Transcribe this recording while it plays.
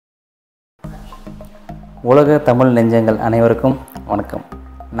உலக தமிழ் நெஞ்சங்கள் அனைவருக்கும் வணக்கம்.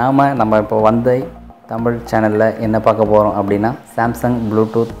 நம்ம இப்போ வந்தை தமிழ் சேனலில் என்ன பார்க்க போகிறோம் அப்படின்னா சாம்சங்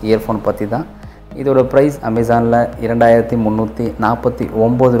ப்ளூடூத் இயர்ஃபோன் பற்றி தான். இதோட ப்ரைஸ் அமேசானில்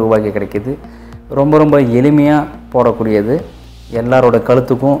 2349 ரூபாய்க்கு கிடைக்கிது. ரொம்ப எளிமையாக போடக்கூடியது, எல்லாரோட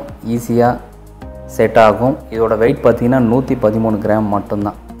கழுத்துக்கும் ஈஸியாக செட் ஆகும். இதோட வெயிட் பார்த்திங்கன்னா 113 கிராம்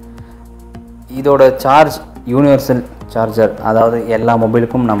மட்டும்தான். இதோட சார்ஜ் யூனிவர்சல் சார்ஜர், அதாவது எல்லா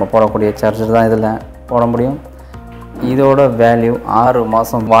மொபைலுக்கும் நம்ம போடக்கூடிய சார்ஜர் தான் இதில் போட முடியும். இதோட வேல்யூ 6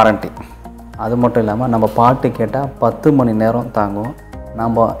 மாதம் வாரண்ட்டி. அது மட்டும் இல்லாமல் நம்ம பாட்டு கேட்டால் 10 மணி நேரம் தாங்கும்.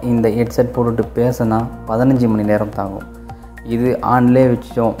 நம்ம இந்த ஹெட்செட் போட்டுட்டு பேசினா 15 மணி நேரம் தாங்கும். இது ஆன்லேயே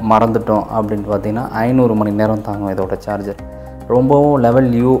வச்சோம் மறந்துட்டோம் அப்படின்னு பார்த்திங்கன்னா 500 மணி நேரம் தாங்கும் இதோட சார்ஜர். ரொம்பவும்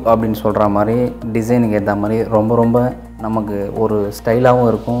லெவல் யூ அப்படின்னு சொல்கிற மாதிரி டிசைனுக்கு ஏற்ற மாதிரி ரொம்ப நமக்கு ஒரு ஸ்டைலாகவும்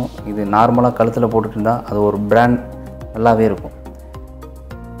இருக்கும். இது நார்மலாக கழுத்தில் போட்டுட்டு இருந்தால் அது ஒரு பிராண்ட் நல்லாவே இருக்கும்.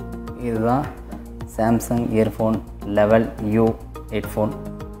 இதுதான் Samsung earphone level you headphone.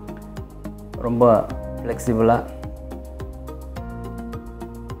 ரொம்ப ஃப்ளெக்சிபிளாக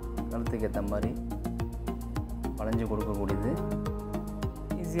கழுத்துக்கு ஏற்ற மாதிரி வளைஞ்சு கொடுக்கக்கூடியது,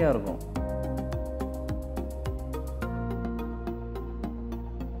 ஈஸியாக இருக்கும்.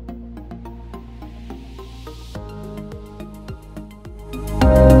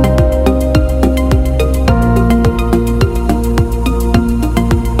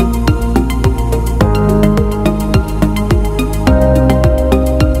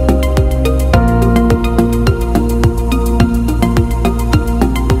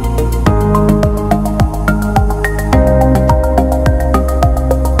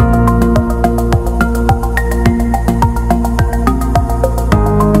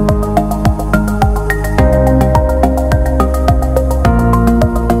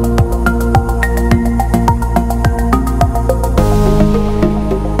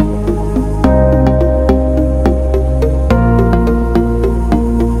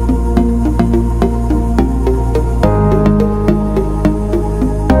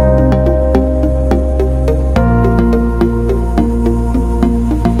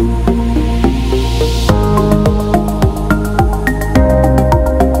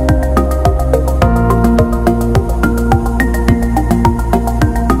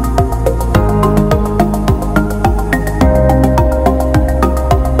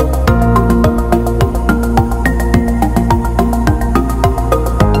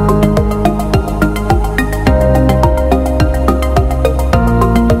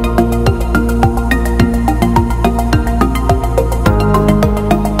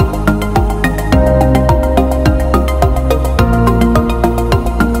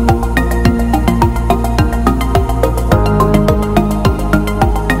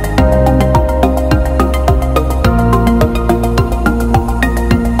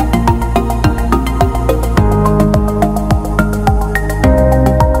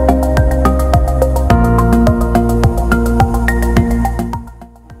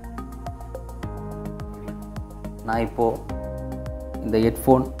 நான் இப்போது இந்த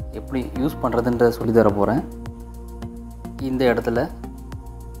ஹெட்ஃபோன் எப்படி யூஸ் பண்ணுறதுன்றதை சொல்லி தர போகிறேன். இந்த இடத்துல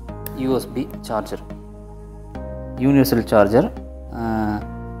யூஎஸ்பி சார்ஜர், யூனிவர்சல் சார்ஜர்,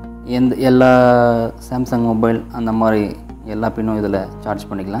 எல்லா சாம்சங் மொபைல் அந்த மாதிரி எல்லா பின்னும் இதில் சார்ஜ்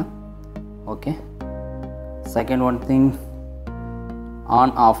பண்ணிக்கலாம். Okay. Second one thing,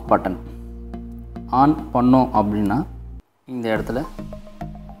 on off button. On பண்ணோம் அப்படின்னா இந்த இடத்துல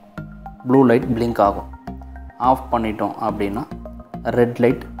ப்ளூ லைட் பிளிங்க் ஆகும். ஆஃப் பண்ணிட்டோம் அப்படின்னா ரெட்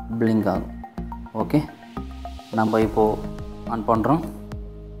லைட் பிளிங்க் ஆகும். ஓகே, நம்ம இப்போது ஆன் பண்ணுறோம்.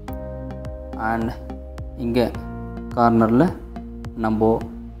 அண்ட் இங்கே கார்னரில் நம்ம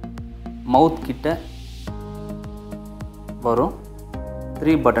மவுத் கிட்ட வரும்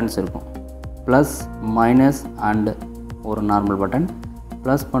 3 பட்டன்ஸ் இருக்கும். ப்ளஸ், மைனஸ் அண்டு ஒரு நார்மல் பட்டன்.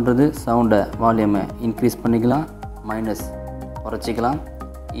 ப்ளஸ் பண்ணுறது சவுண்டை வால்யூமை இன்க்ரீஸ் பண்ணிக்கலாம், மைனஸ் குறைச்சிக்கலாம்.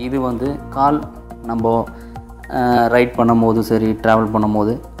 இது கால் நம்ம ரைட் பண்ணும் போது சரி, ட்ராவல் பண்ணும்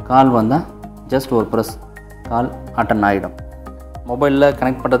போது கால் வந்தால் ஜஸ்ட் ஒரு ப்ரெஸ் கால் அட்டன் ஆகிடும். மொபைலில்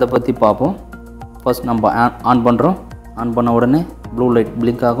கனெக்ட் பண்ணுறதை பற்றி பார்ப்போம். ஃபர்ஸ்ட் நம்ம ஆன் பண்ணுறோம். ஆன் பண்ண உடனே ப்ளூ லைட்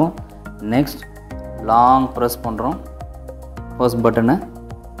பிளிங்க் ஆகும். நெக்ஸ்ட் லாங் ப்ரெஸ் பண்ணுறோம் ஃபர்ஸ்ட் பட்டனை.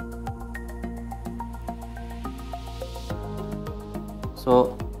 So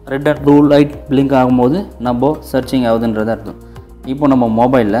red and blue light blink ஆகும்போது நம்ம சர்ச்சிங் ஆகுதுன்றது அர்த்தம். இப்போ நம்ம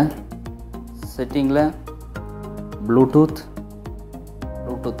மொபைலில் செட்டிங்கில் ப்ளூடூத்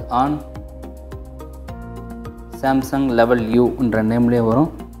ஆன், சாம்சங் லெவல் யூன்ற நேம்லேயே வரும்.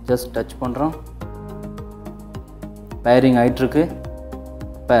 ஜஸ்ட் டச் பண்ணுறோம், பேரிங் ஆகிட்டுருக்கு.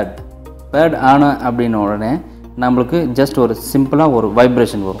 பேட் ஆன அப்படின்ன உடனே நம்மளுக்கு ஜஸ்ட் ஒரு சிம்பிளாக ஒரு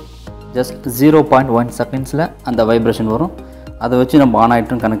வைப்ரேஷன் வரும். ஜஸ்ட் 0.1 செகண்ட்ஸில் அந்த வைப்ரேஷன் வரும். அதை வச்சு நம்ம ஆன்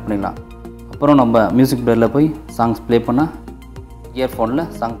ஆகிட்டும் கனெக்ட் பண்ணிடலாம். அப்புறம் நம்ம மியூசிக் பிளேயரில் போய் சாங்ஸ் ப்ளே பண்ணால் இயர்ஃபோனில்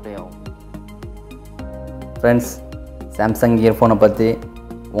சாங் ப்ளே ஆகும். ஃப்ரெண்ட்ஸ், சாம்சங் இயர்ஃபோனை பற்றி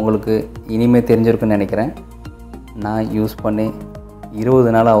உங்களுக்கு இனிமேல் தெரிஞ்சிருக்குன்னு நினைக்கிறேன். நான் யூஸ் பண்ணி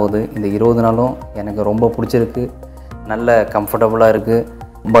 20 நாள் ஆகுது. இந்த 20 நாளும் எனக்கு ரொம்ப பிடிச்சிருக்கு. நல்ல கம்ஃபர்டபுளாக இருக்குது.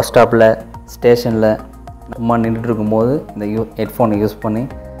 பஸ் ஸ்டாப்பில், ஸ்டேஷனில் சும்மா நின்றுட்டு இருக்கும்போது இந்த ஹெட்ஃபோனை யூஸ் பண்ணி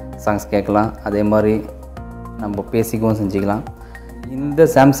சாங்ஸ் கேட்கலாம். அதே மாதிரி நம்ம பேசிக்கவும் செஞ்சுக்கலாம். இந்த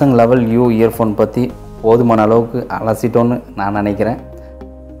சாம்சங் லெவல் யூ இயர்ஃபோன் பற்றி போதுமான அளவுக்கு அலசிட்டோன்னு நான் நினைக்கிறேன்.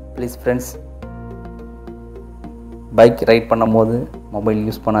 ப்ளீஸ் ஃப்ரெண்ட்ஸ், பைக் ரைட் பண்ணும் போது மொபைல்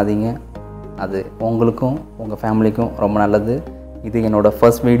யூஸ் பண்ணாதீங்க. அது உங்களுக்கும் உங்கள் ஃபேமிலிக்கும் ரொம்ப நல்லது. இது என்னோடய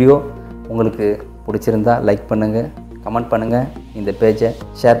ஃபர்ஸ்ட் வீடியோ. உங்களுக்கு பிடிச்சிருந்தா லைக் பண்ணுங்கள், கமெண்ட் பண்ணுங்கள், இந்த பேஜை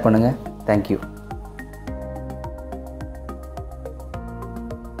ஷேர் பண்ணுங்கள். தேங்க்யூ.